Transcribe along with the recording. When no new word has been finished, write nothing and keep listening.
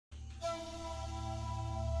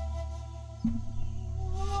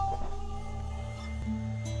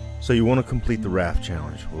So you want to complete the raft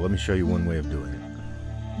challenge. Well, let me show you one way of doing it.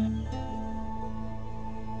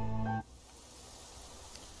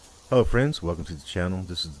 Hello friends, welcome to the channel.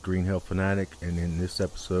 This is the Green Health Fanatic, and in this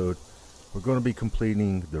episode we're going to be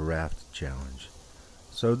completing the raft challenge.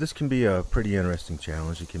 So this can be a pretty interesting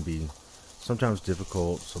challenge. It can be sometimes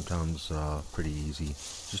difficult, sometimes pretty easy.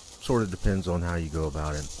 Just sort of depends on how you go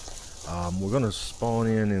about it. We're going to spawn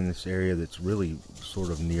in this area that's really sort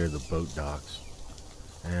of near the boat docks.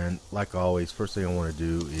 And like always, first thing I want to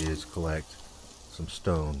do is collect some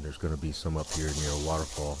stone. There's going to be some up here near a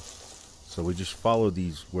waterfall. So we just follow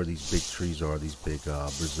these, where these big trees are, these big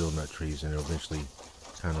Brazil nut trees, and it'll eventually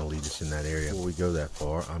kind of lead us in that area. Before we go that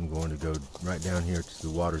far, I'm going to go right down here to the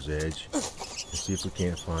water's edge and see if we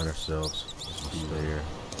can't find ourselves just a layer.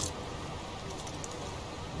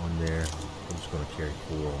 One there. I'm just going to carry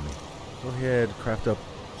 4 on me. Go ahead, craft up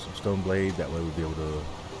some stone blade. That way we'll be able to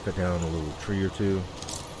cut down a little tree or two.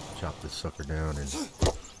 Chop this sucker down. And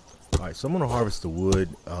alright, so I'm going to harvest the wood.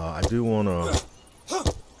 I do want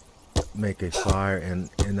to make a fire,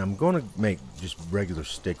 and I'm going to make just regular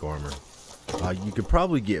stick armor. You could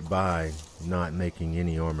probably get by not making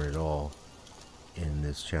any armor at all in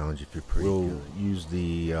this challenge if you're pretty good. Use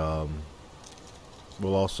the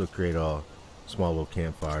we'll also create a small little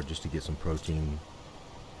campfire just to get some protein,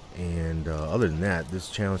 and other than that,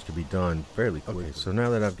 this challenge can be done fairly quickly. Okay, so now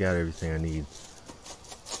that I've got everything I need,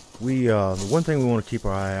 the one thing we want to keep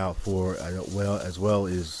our eye out for as well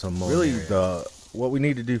is some what we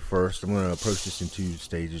need to do first. I'm going to approach this in 2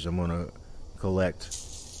 stages. I'm going to collect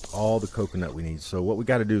all the coconut we need. So what we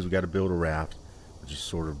got to do is we got to build a raft, which is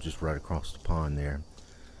sort of just right across the pond there.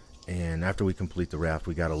 And after we complete the raft,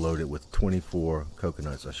 we got to load it with 24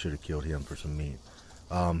 coconuts. I should have killed him for some meat.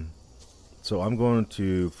 So I'm going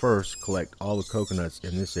to first collect all the coconuts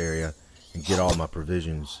in this area and get all my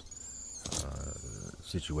provisions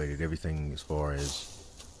situated. Everything as far as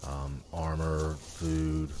armor,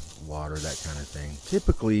 food, water, that kind of thing.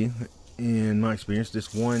 Typically, in my experience,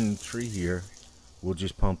 this one tree here will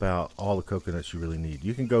just pump out all the coconuts you really need.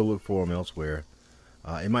 You can go look for them elsewhere.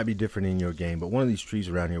 It might be different in your game, but one of these trees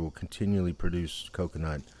around here will continually produce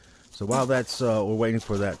coconut. So while that's we're waiting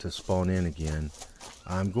for that to spawn in again,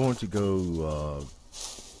 I'm going to go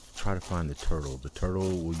try to find the turtle. The turtle,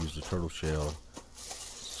 we'll use the turtle shell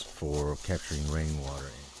for capturing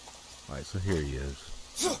rainwater. Alright, so here he is.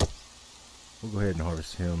 We'll go ahead and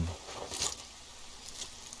harvest him.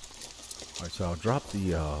 Alright, so I'll drop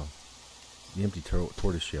the empty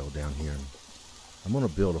tortoise shell down here. I'm going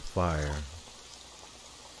to build a fire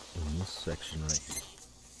in this section right here.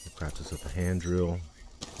 We'll craft us up a hand drill.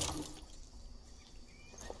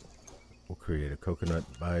 We'll create a coconut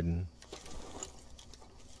bidon.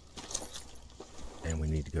 And we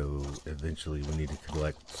need to go, eventually we need to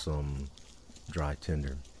collect some dry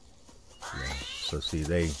tinder. Yeah. So see,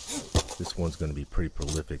 this one's going to be pretty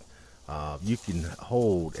prolific. You can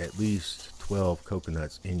hold at least 12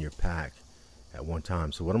 coconuts in your pack at one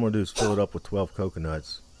time. So what I'm going to do is fill it up with 12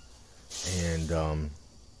 coconuts, and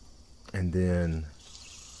then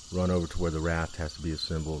run over to where the raft has to be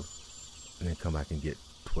assembled, and then come back and get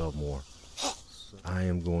 12 more. So I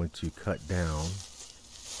am going to cut down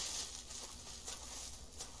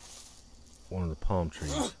one of the palm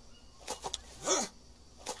trees.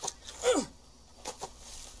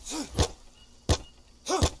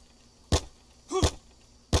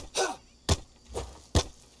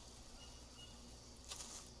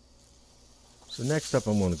 So next up,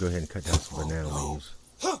 I'm going to go ahead and cut down some banana leaves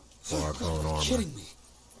for our bone armor. Kidding me?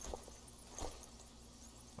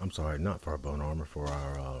 I'm sorry, not for our bone armor, for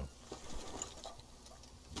our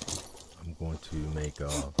I'm going to make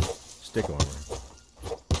stick armor.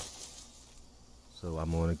 So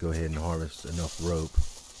I'm going to go ahead and harvest enough rope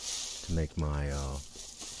to make my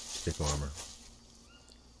stick armor.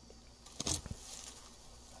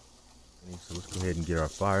 So let's go ahead and get our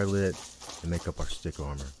fire lit and make up our stick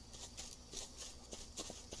armor.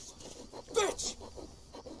 Bitch!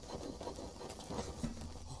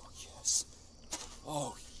 Oh yes.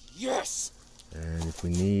 Oh yes. And if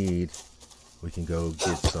we need, we can go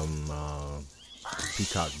get some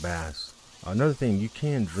peacock bass. Another thing, you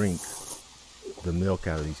can drink the milk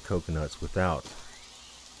out of these coconuts without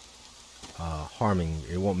harming.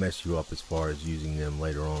 It won't mess you up as far as using them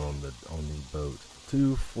later on the boat.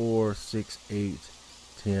 2, 4, 6, 8,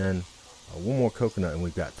 10. One more coconut and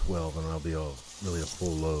we've got 12, and that'll be really a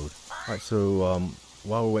full load. All right, so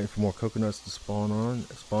while we're waiting for more coconuts to spawn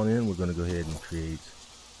in, we're going to go ahead and create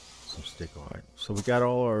some stick armor. So we got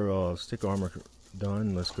all our stick armor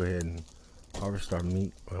done. Let's go ahead and Harvest our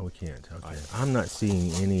meat. Well, we can't. Okay. I'm not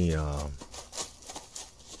seeing any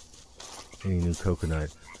new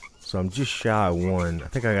coconut. So I'm just shy of 1. I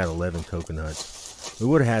think I got 11 coconuts. We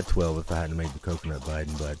would have had 12 if I hadn't made the coconut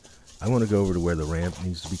biding, but I want to go over to where the ramp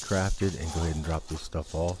needs to be crafted and go ahead and drop this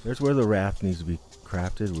stuff off. There's where the raft needs to be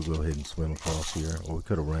crafted. We'll go ahead and swim across here, or we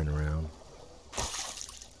could have run around.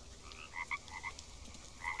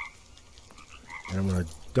 And I'm going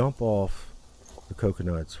to dump off the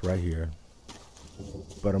coconuts right here.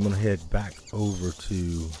 But I'm going to head back over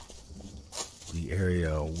to the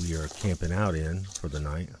area we are camping out in for the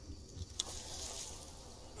night.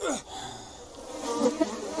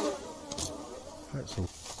 Alright, so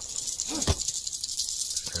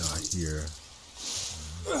now here.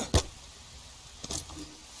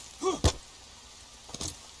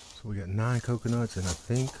 So we got 9 coconuts, and I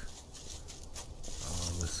think,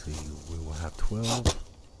 let's see, we will have 12.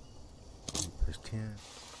 There's 10.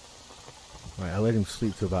 Alright, I let him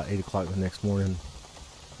sleep till about 8 o'clock the next morning.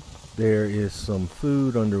 There is some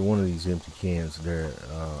food under one of these empty cans there.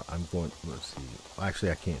 I'm going, let's see.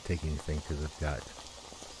 Actually, I can't take anything because I've got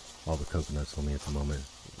all the coconuts on me at the moment.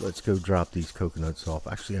 Let's go drop these coconuts off.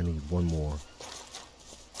 Actually, I need one more.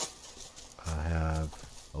 I have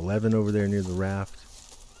 11 over there near the raft.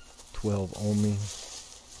 12 on me.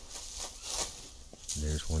 And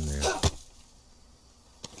there's one there.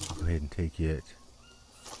 Go ahead and take it.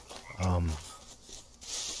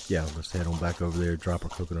 Yeah, let's head on back over there, drop our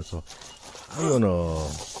coconuts off. I'm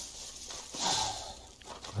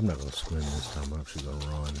not gonna swim this time. I'm actually gonna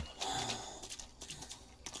run.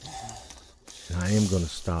 And I am gonna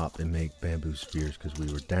stop and make bamboo spears because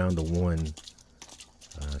we were down to 1.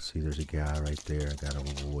 See, there's a guy right there. I gotta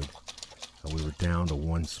avoid. We were down to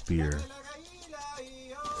 1 spear,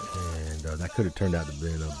 and that could have turned out to be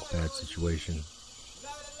a bad situation.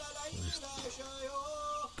 We'll just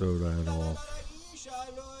throw that off.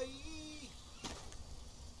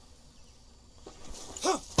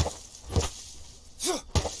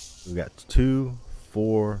 We got 2,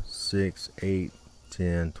 4, 6, 8,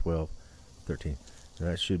 10, 12, 13. So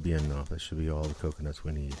that should be enough. That should be all the coconuts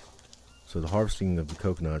we need. So the harvesting of the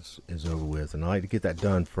coconuts is over with, and I like to get that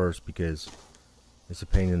done first because it's a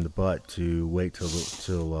pain in the butt to wait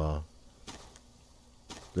till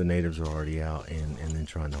the natives are already out and then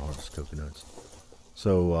trying to harvest coconuts.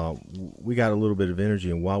 So we got a little bit of energy,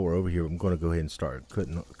 and while we're over here, I'm going to go ahead and start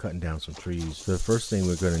cutting down some trees. So the first thing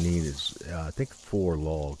we're going to need is I think 4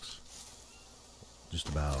 logs. Just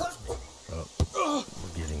about. Oh,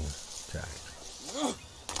 we're getting attacked.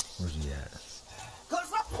 Where's he at?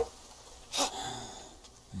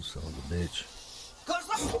 You son of a bitch.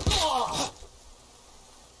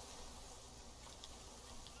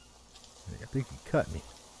 I think he cut me.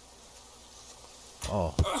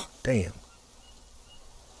 Oh, damn.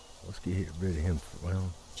 Let's get rid of him.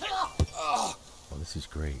 Well, oh, this is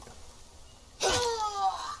great.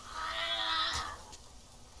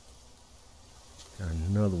 Got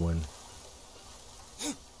another one.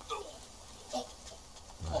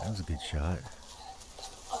 Right, that was a good shot.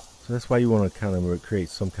 So that's why you want to kind of create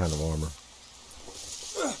some kind of armor.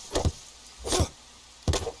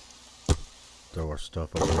 Throw our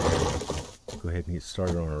stuff over there. Go ahead and get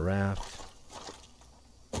started on our raft.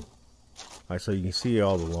 Alright, so you can see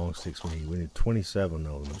all the long sticks we need. We need 27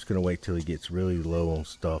 of them. I'm just going to wait till he gets really low on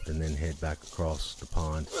stuff and then head back across the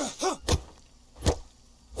pond. So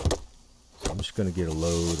I'm just going to get a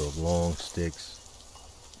load of long sticks,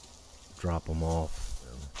 drop them off.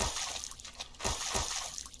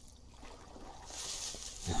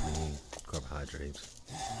 If we need carbohydrates.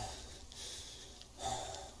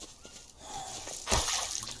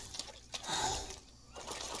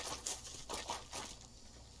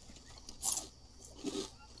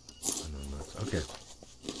 Okay.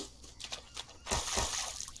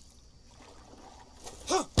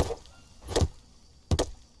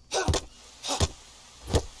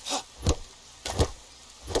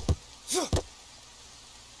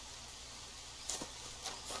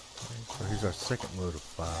 So here's our second load of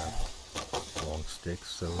 5 long sticks.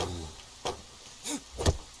 So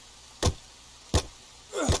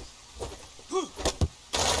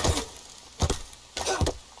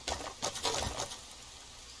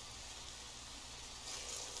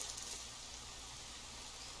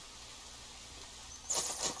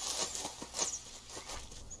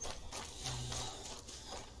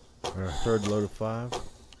our third load of 5.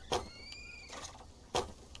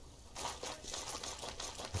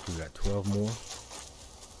 We got 12 more.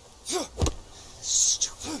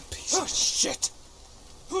 Stupid piece of shit.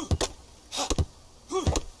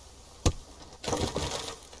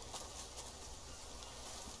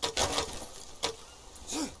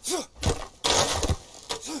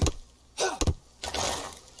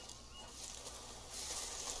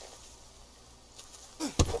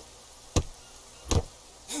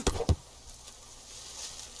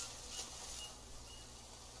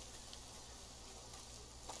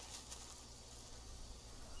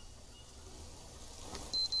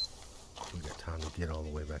 get all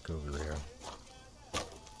the way back over there.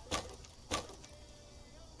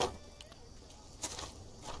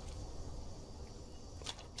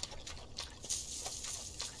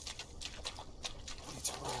 Need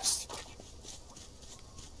to rest.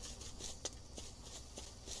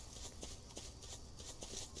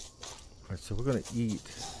 Alright, so we're going to eat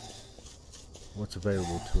what's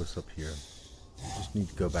available to us up here. We just need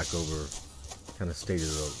to go back over, kind of stay to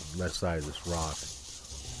the left side of this rock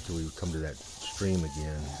until we come to that stream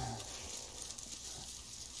again.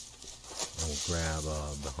 And we'll grab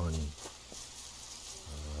the honey.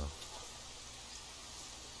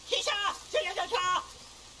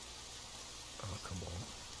 Oh, come on.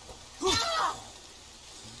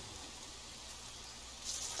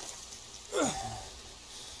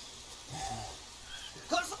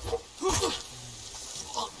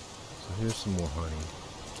 So here's some more honey.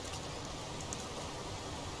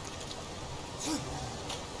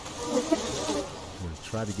 I'm going to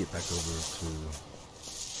try to get back over to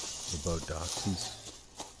the boat docks. He's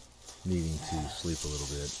needing to sleep a little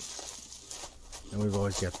bit. And we've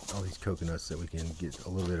always got all these coconuts that we can get a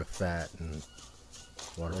little bit of fat and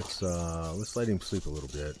water. Let's let him sleep a little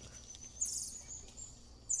bit.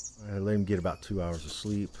 Let him get about 2 hours of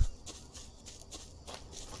sleep.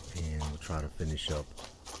 And we'll try to finish up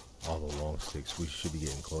all the long sticks. We should be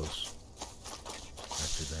getting close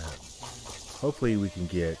after that. Hopefully we can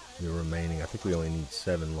get the remaining. I think we only need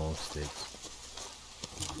 7 long sticks.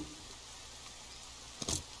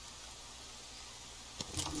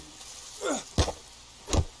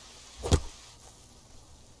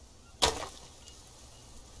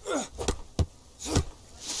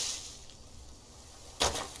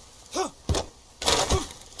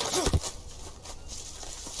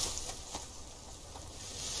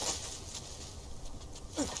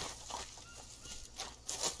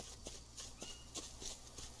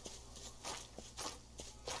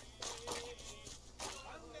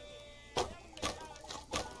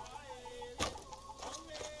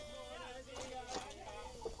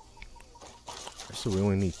 So we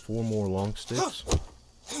only need 4 more long sticks.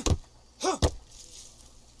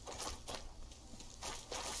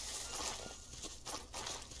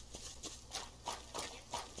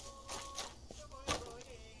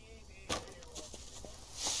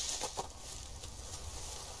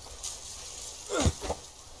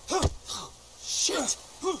 Shit!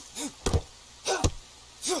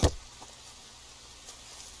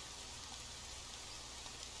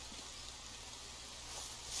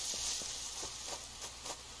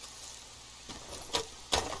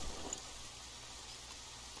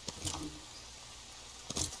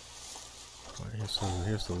 So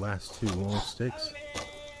here's the last 2 long sticks.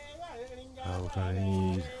 We're going to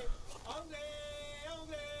need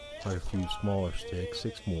quite a few smaller sticks,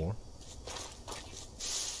 6 more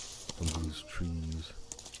from these trees.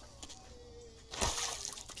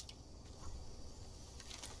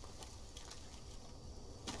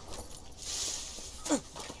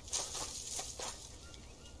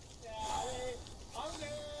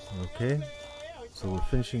 Okay, so we're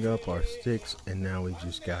finishing up our sticks, and now we've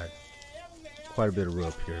just got quite a bit of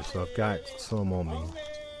rope here. So I've got some on me,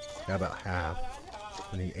 got about half.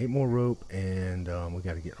 I need 8 more rope, and we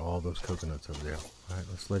got to get all those coconuts over there. Alright,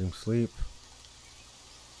 let's let him sleep.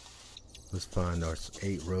 Let's find our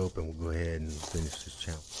 8 rope, and we'll go ahead and finish this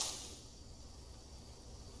challenge.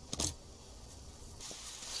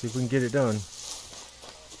 See if we can get it done.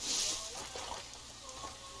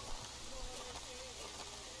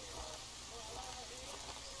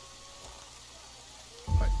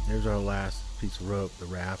 Alright, there's our last piece of rope. The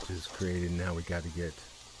raft is created. Now we got to get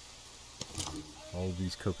all of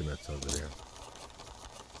these coconuts over there.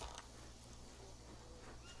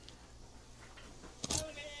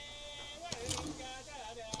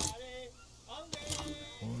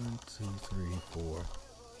 One, 2, 3, 4,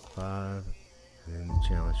 5, and then the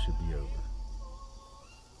challenge should be over.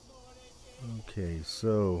 Okay,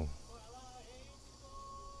 so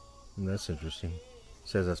that's interesting. It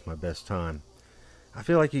says that's my best time. I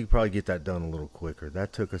feel like you could probably get that done a little quicker.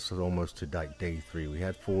 That took us almost to like day 3. We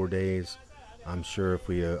had 4 days. I'm sure if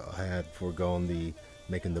we had foregone the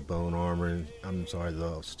making the bone armor, and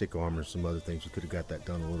the stick armor and some other things, we could have got that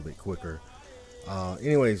done a little bit quicker.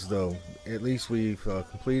 Anyways, though, at least we've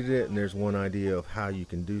completed it, and there's one idea of how you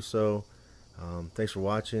can do so. Thanks for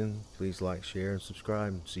watching. Please like, share, and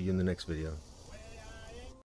subscribe. See you in the next video.